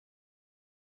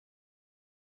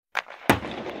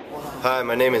Hi,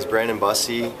 my name is Brandon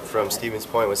Busse from Stevens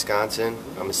Point, Wisconsin.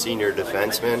 I'm a senior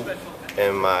defenseman,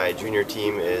 and my junior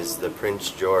team is the Prince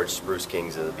George Spruce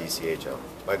Kings of the BCHL.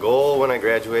 My goal when I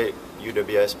graduate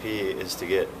UWSP is to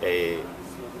get a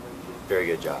very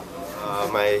good job.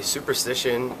 My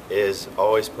superstition is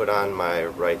always put on my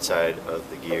right side of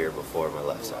the gear before my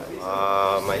left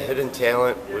side. My hidden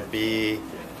talent would be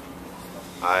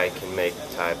I can make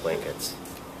tie blankets.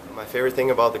 My favorite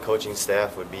thing about the coaching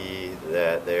staff would be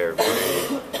that they're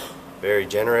very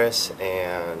generous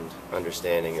and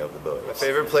understanding of the boys. My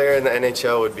favorite player in the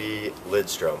NHL would be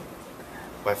Lidstrom.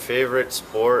 My favorite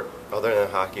sport other than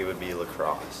hockey would be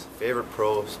lacrosse. Favorite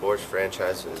pro sports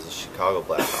franchise is the Chicago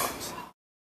Blackhawks.